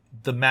 hey,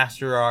 the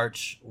Master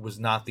Arch was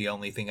not the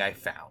only thing I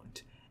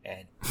found.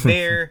 And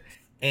there,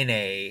 in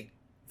a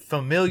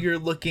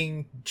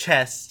familiar-looking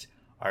chest,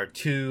 are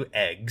 2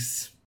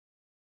 eggs.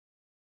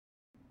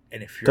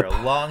 And if you're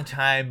a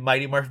long-time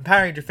Mighty Morphin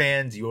Power Ranger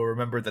fans, you will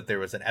remember that there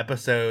was an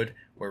episode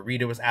where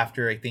Rita was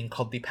after a thing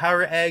called the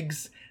Power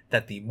Eggs,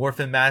 that the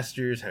Morphin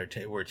Masters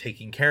were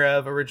taking care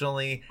of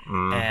originally.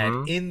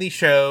 And in the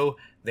show,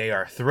 they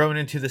are thrown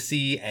into the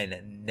sea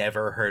and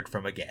never heard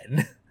from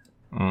again.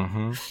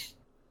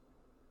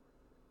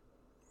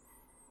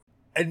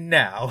 And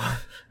now,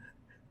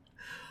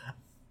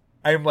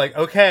 I'm like,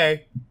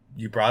 okay,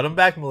 you brought them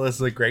back,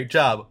 Melissa. Great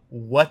job.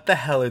 What the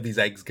hell are these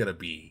eggs gonna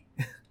be?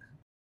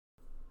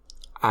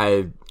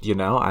 I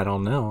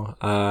don't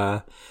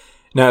know.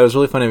 No, it was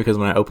really funny because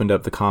when I opened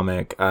up the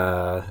comic,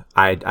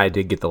 I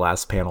did get the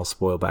last panel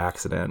spoiled by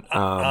accident.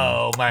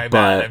 Oh, my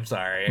bad. I'm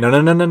sorry.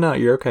 No.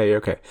 You're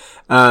okay.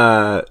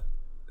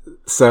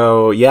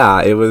 So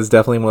yeah, it was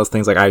definitely one of those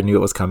things like I knew it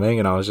was coming,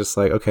 and I was just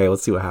like, okay,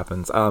 let's see what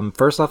happens.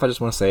 First off, I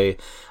just want to say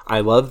I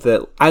love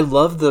the,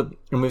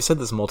 and we've said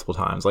this multiple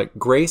times, like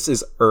Grace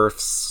is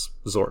Earth's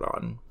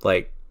Zordon.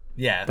 Like,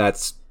 yeah,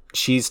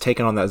 she's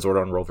taken on that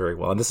Zordon role very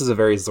well, and this is a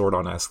very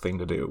Zordon-esque thing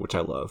to do, which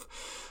I love.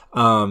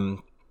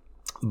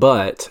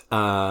 But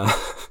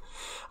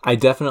I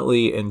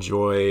definitely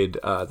enjoyed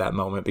that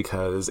moment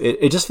because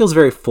it just feels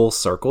very full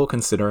circle,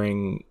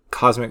 considering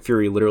Cosmic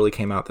Fury literally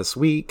came out this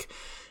week,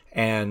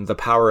 and the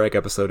Power Egg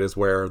episode is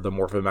where the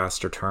Morphin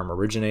Master term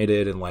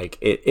originated, and like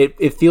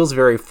it feels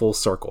very full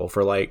circle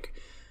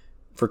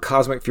for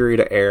Cosmic Fury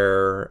to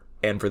air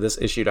and for this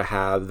issue to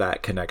have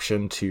that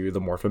connection to the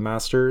Morphin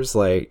Masters.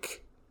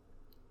 Like,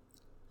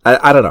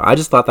 I don't know, I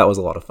just thought that was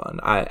a lot of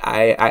fun.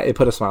 It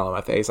put a smile on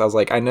my face. I was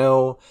like, I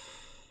know.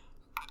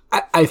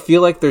 I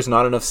feel like there's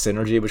not enough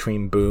synergy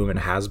between Boom and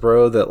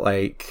Hasbro that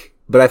like,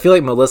 but I feel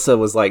like Melissa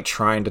was like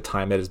trying to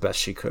time it as best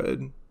she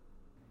could.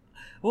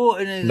 Well,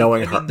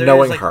 knowing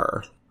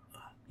her.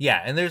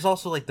 Yeah, and there's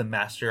also like the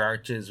Master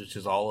Arches, which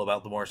is all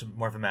about the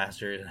Morphin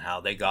Masters and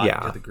how they got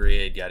into the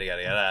grid, yada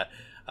yada yada.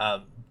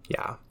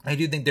 Yeah, I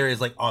do think there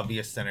is like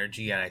obvious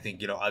synergy, and I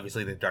think, you know,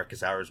 obviously the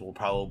Darkest Hours will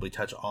probably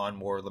touch on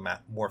more of the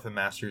Morphin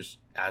Masters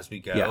as we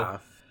go.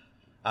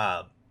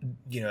 Yeah.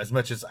 You know, as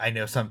much as I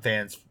know some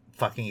fans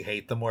fucking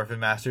hate the Morphin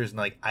Masters, and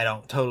like I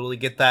don't totally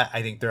get that.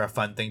 I think they're a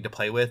fun thing to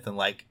play with, and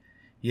like,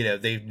 you know,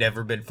 they've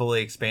never been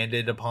fully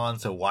expanded upon,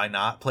 so why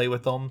not play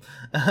with them?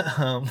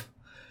 I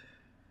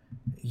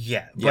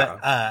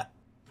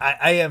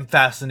am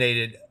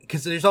fascinated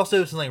because there's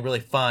also something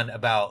really fun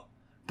about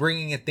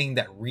bringing a thing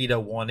that Rita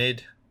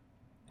wanted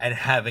and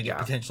having it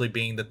potentially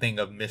being the thing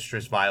of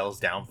Mistress Vile's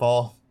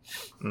downfall.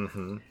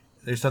 Mm-hmm.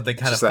 There's something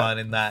kind of fun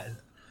in that.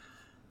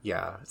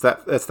 Yeah,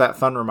 it's that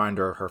fun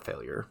reminder of her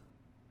failure.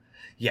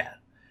 Yeah.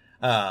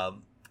 And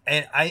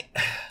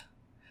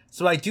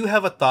so I do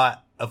have a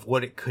thought of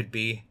what it could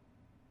be.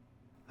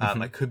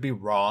 I could be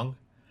wrong.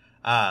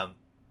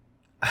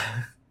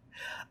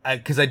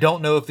 Because I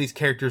don't know if these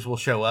characters will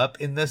show up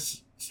in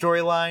this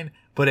storyline,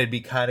 but it'd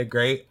be kind of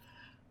great.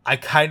 I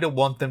kind of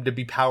want them to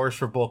be powers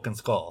for Bulk and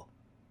Skull.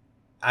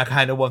 I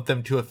kind of want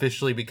them to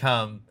officially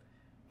become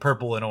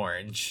Purple and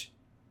Orange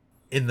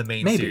in the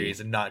main series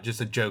and not just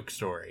a joke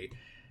story.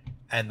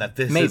 And that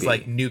this is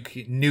like new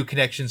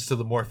connections to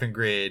the Morphin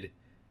Grid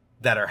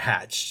that are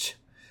hatched.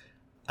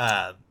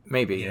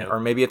 Maybe, or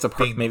maybe it's a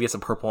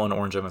Purple and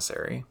Orange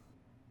emissary.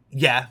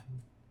 Yeah,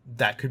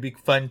 that could be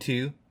fun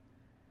too.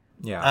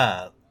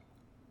 Yeah.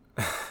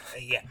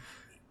 Yeah.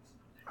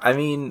 I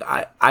mean,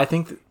 I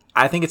think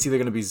it's either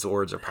going to be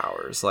Zords or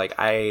powers. Like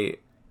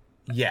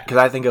because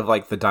I think of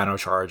like the Dino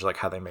Charge, like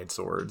how they made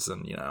Zords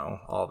and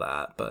all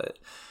that, but.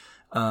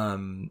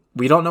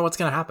 We don't know what's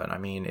going to happen. I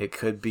mean, it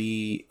could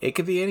be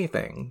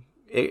anything.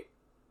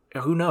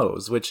 Who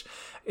knows? Which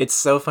it's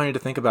so funny to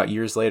think about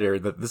years later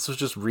that this was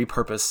just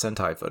repurposed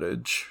Sentai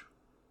footage.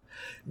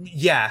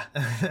 Yeah.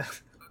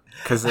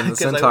 Because in the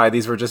Sentai,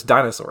 these were just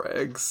dinosaur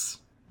eggs.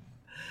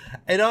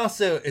 And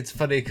also, it's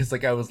funny because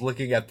like I was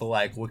looking at the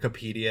like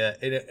Wikipedia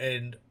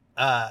and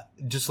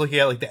just looking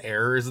at like the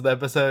errors of the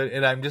episode,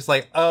 and I'm just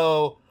like,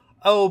 oh,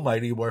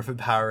 Mighty Morphin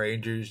Power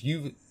Rangers,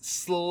 you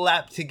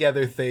slapped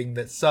together thing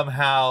that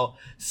somehow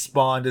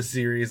spawned a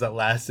series that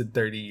lasted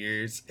 30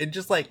 years. And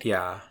just like,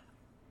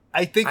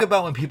 I think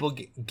about when people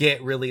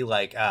get really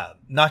like,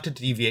 not to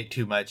deviate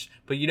too much,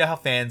 but you know how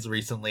fans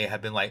recently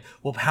have been like,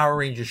 well, Power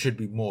Rangers should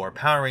be more.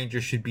 Power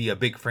Rangers should be a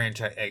big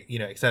franchise, et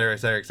cetera, et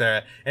cetera, et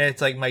cetera. And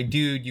it's like, my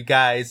dude, you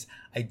guys,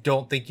 I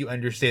don't think you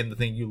understand the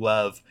thing you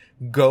love.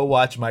 Go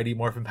watch Mighty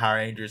Morphin Power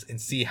Rangers and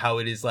see how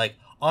it is like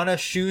on a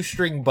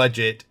shoestring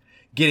budget,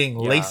 getting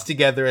laced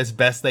together as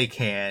best they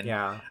can.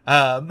 Yeah.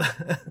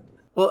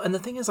 Well, and the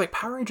thing is, like,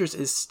 Power Rangers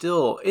is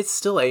still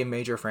a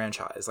major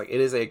franchise. Like,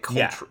 it is a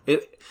culture. Yeah.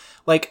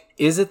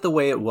 Is it the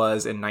way it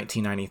was in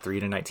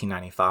 1993 to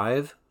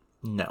 1995?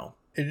 No.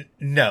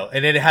 No,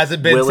 and it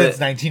hasn't been since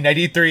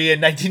 1993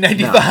 and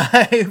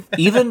 1995.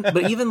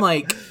 No. Even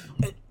like,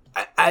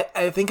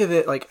 I think of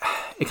it like,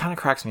 it kind of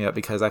cracks me up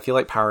because I feel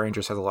like Power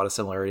Rangers has a lot of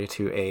similarity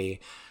to a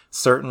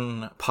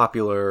certain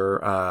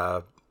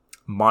popular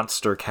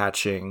monster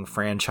catching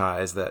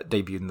franchise that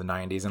debuted in the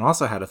 90s and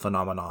also had a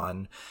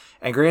phenomenon.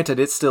 And granted,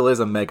 it still is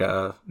a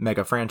mega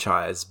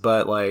franchise,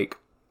 but like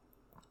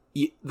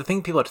the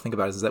thing people have to think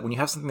about is that when you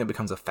have something that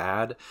becomes a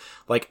fad,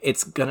 like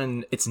it's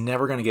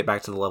never gonna get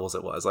back to the levels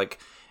it was. Like,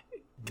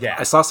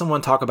 I saw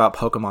someone talk about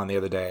Pokemon the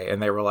other day,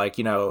 and they were like,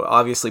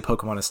 obviously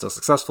Pokemon is still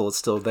successful, it's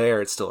still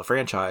there, it's still a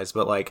franchise,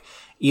 but like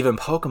even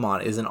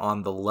Pokemon isn't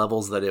on the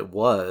levels that it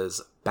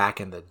was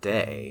back in the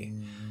day.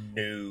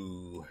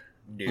 No,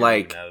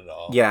 like, not at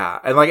all. Yeah,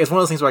 and like it's one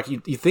of those things where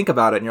like you think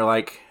about it and you're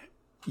like,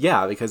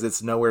 yeah, because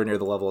it's nowhere near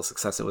the level of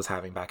success it was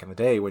having back in the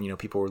day when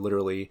people were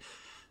literally.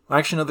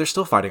 Actually, no, they're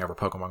still fighting over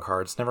Pokemon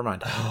cards. Never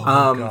mind.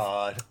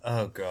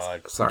 Oh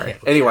god. Sorry.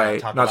 Anyway,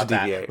 not to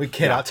deviate. We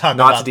cannot talk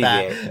about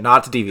that.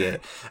 Not to deviate.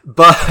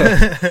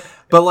 But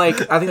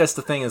like, I think that's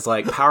the thing is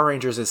like Power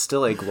Rangers is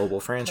still a global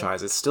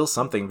franchise. It's still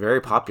something very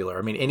popular.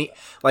 I mean,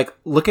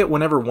 look at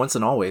whenever Once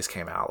and Always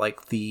came out,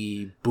 like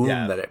the boom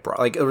that it brought.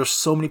 Like there were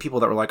so many people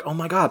that were like, "Oh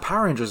my god,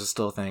 Power Rangers is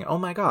still a thing." Oh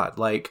my god,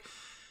 like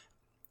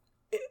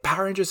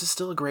Power Rangers is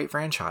still a great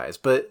franchise,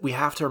 but we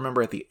have to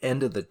remember at the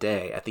end of the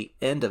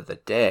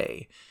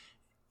day,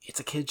 it's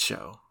a kid's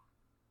show.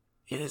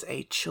 It is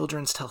a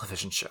children's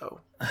television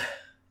show.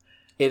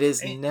 It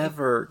is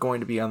never going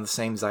to be on the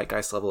same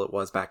zeitgeist level it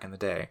was back in the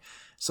day.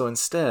 So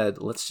instead,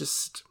 let's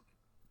just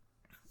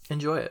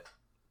enjoy it.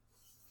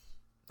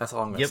 That's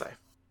all I'm going to say.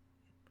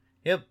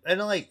 Yep.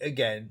 And like,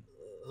 again,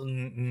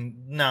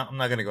 no, I'm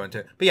not going to go into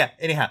it. But yeah,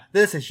 anyhow,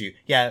 this issue.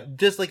 Yeah,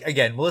 just like,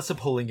 again, Melissa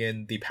pulling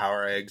in the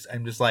power eggs.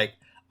 I'm just like,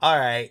 all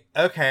right,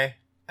 okay.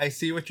 I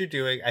see what you're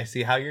doing. I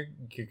see how you're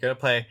going to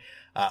play.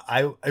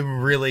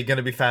 I'm really going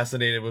to be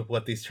fascinated with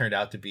what these turned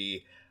out to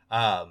be.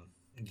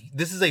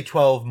 This is a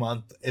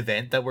 12-month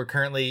event that we're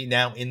currently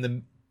now in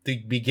the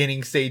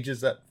beginning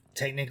stages of.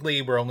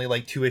 Technically, we're only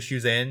like 2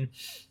 issues in.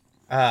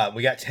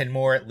 We got 10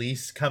 more at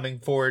least coming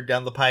forward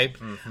down the pipe.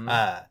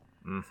 I'm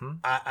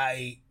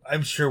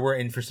sure we're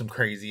in for some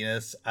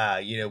craziness.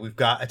 We've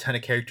got a ton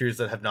of characters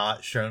that have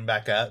not shown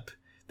back up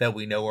that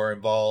we know are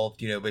involved,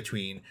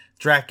 between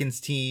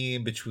Draken's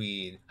team,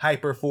 between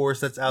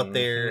Hyperforce that's out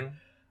there.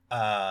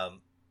 I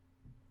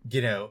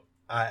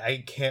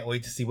can't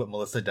wait to see what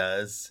Melissa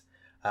does.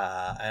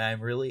 And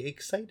I'm really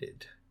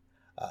excited.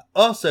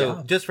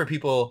 Just for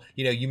people,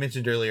 you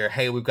mentioned earlier,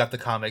 hey, we've got the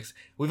comics.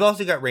 We've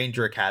also got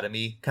Ranger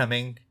Academy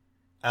coming.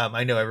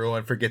 I know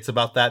everyone forgets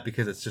about that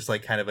because it's just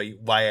like kind of a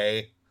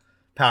YA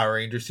Power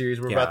Ranger series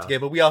we're about to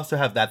get. But we also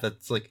have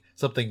that's like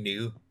something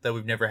new that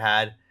we've never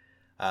had.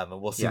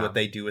 and we'll see what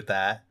they do with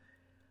that.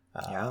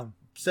 Yeah.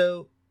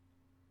 So,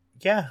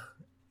 yeah,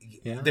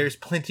 there's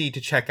plenty to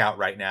check out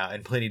right now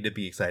and plenty to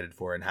be excited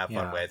for and have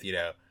fun with. You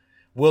know,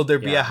 will there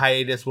be a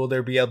hiatus? Will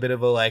there be a bit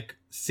of a like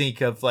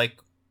sync of like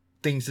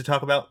things to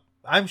talk about?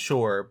 I'm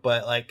sure,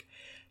 but like,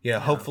 you know,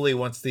 hopefully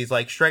once these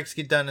like strikes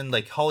get done in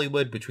like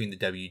Hollywood between the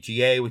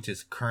WGA, which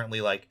is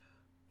currently like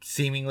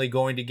seemingly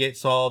going to get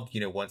solved,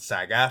 you know, once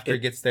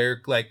SAG-AFTRA gets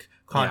their like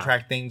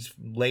contract things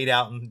laid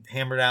out and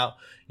hammered out,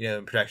 you know,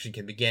 and production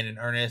can begin in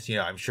earnest. You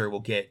know, I'm sure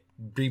we'll get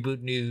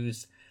reboot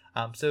news.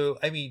 So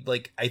I mean,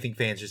 like, I think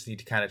fans just need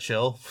to kind of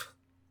chill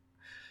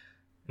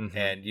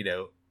and, you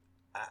know,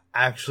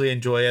 actually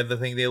enjoy the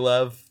thing they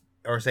love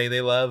or say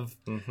they love.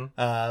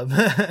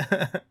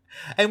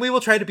 And we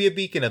will try to be a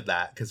beacon of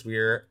that, because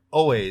we're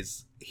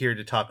always here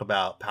to talk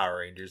about Power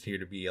Rangers, here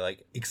to be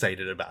like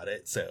excited about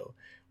it. So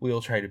we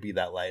will try to be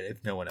that light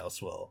if no one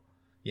else will,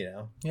 you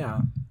know?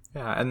 Yeah.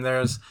 And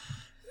there's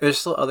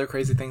still other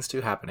crazy things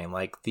too happening,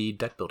 like the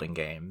deck building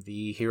game,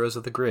 the Heroes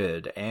of the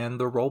Grid, and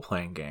the role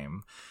playing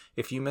game.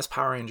 If you miss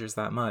Power Rangers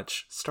that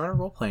much, start a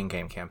role playing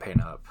game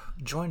campaign up.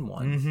 Join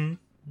one.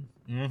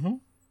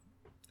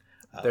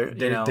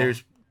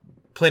 There's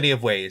plenty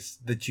of ways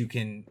that you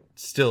can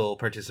still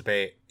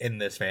participate in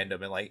this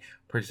fandom and like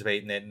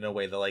participate in it in a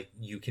way that like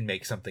you can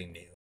make something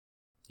new.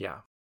 Yeah.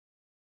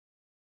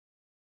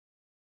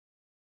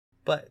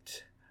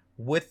 But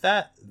with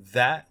that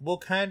will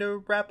kind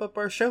of wrap up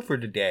our show for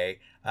today.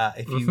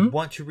 If you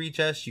want to reach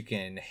us, you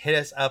can hit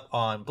us up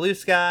on Blue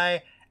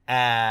Sky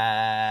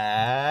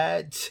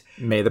at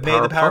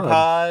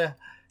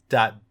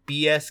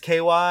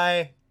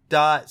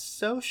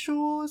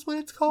maythepowerpod.bsky.social is what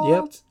it's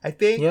called. I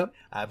think.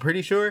 I'm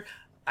pretty sure.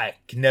 I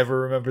can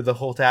never remember the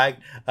whole tag.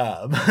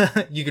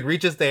 You can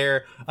reach us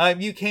there.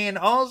 You can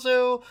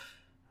also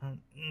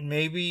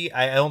maybe,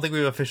 I don't think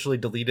we've officially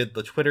deleted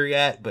the Twitter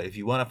yet, but if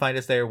you want to find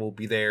us there, we'll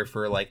be there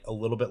for like a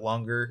little bit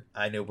longer.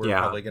 I know we're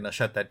probably going to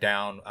shut that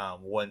down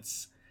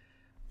once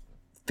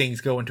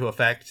things go into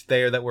effect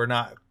there that we're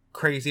not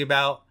crazy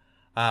about.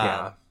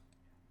 But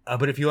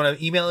if you want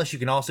to email us, you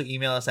can also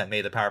email us at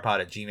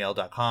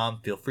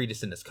maythepowerpod@gmail.com. Feel free to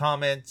send us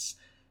comments,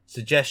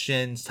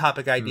 suggestions,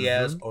 topic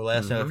ideas, or let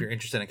us know if you're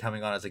interested in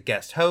coming on as a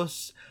guest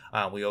host.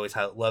 We always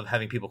love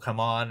having people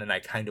come on, and I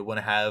kind of want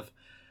to have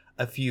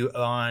a few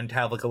on to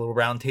have like a little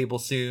round table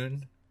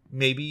soon,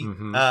 maybe.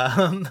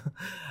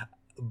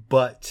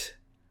 But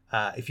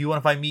if you want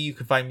to find me, you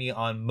can find me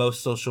on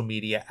most social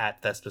media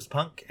at Thespis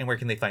Punk. And where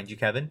can they find you,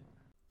 Kevin?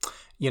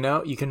 You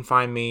know, you can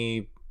find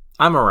me.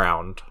 I'm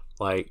around.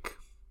 Like,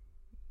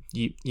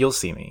 you'll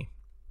see me.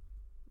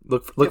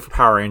 Look for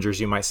Power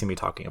Rangers. You might see me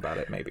talking about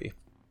it, maybe.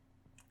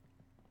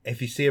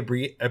 If you see a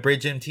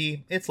Bridge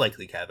MT, it's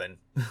likely Kevin.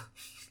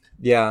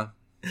 Yeah.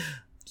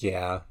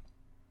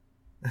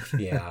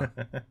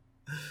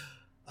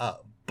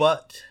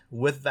 But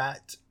with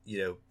that, you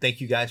know,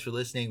 thank you guys for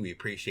listening. We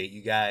appreciate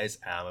you guys,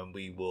 and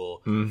we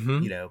will,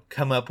 you know,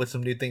 come up with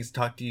some new things to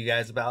talk to you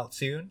guys about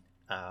soon.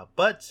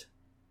 But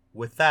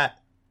with that,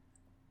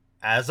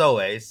 as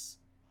always,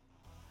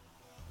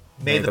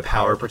 may the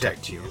power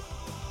protect you.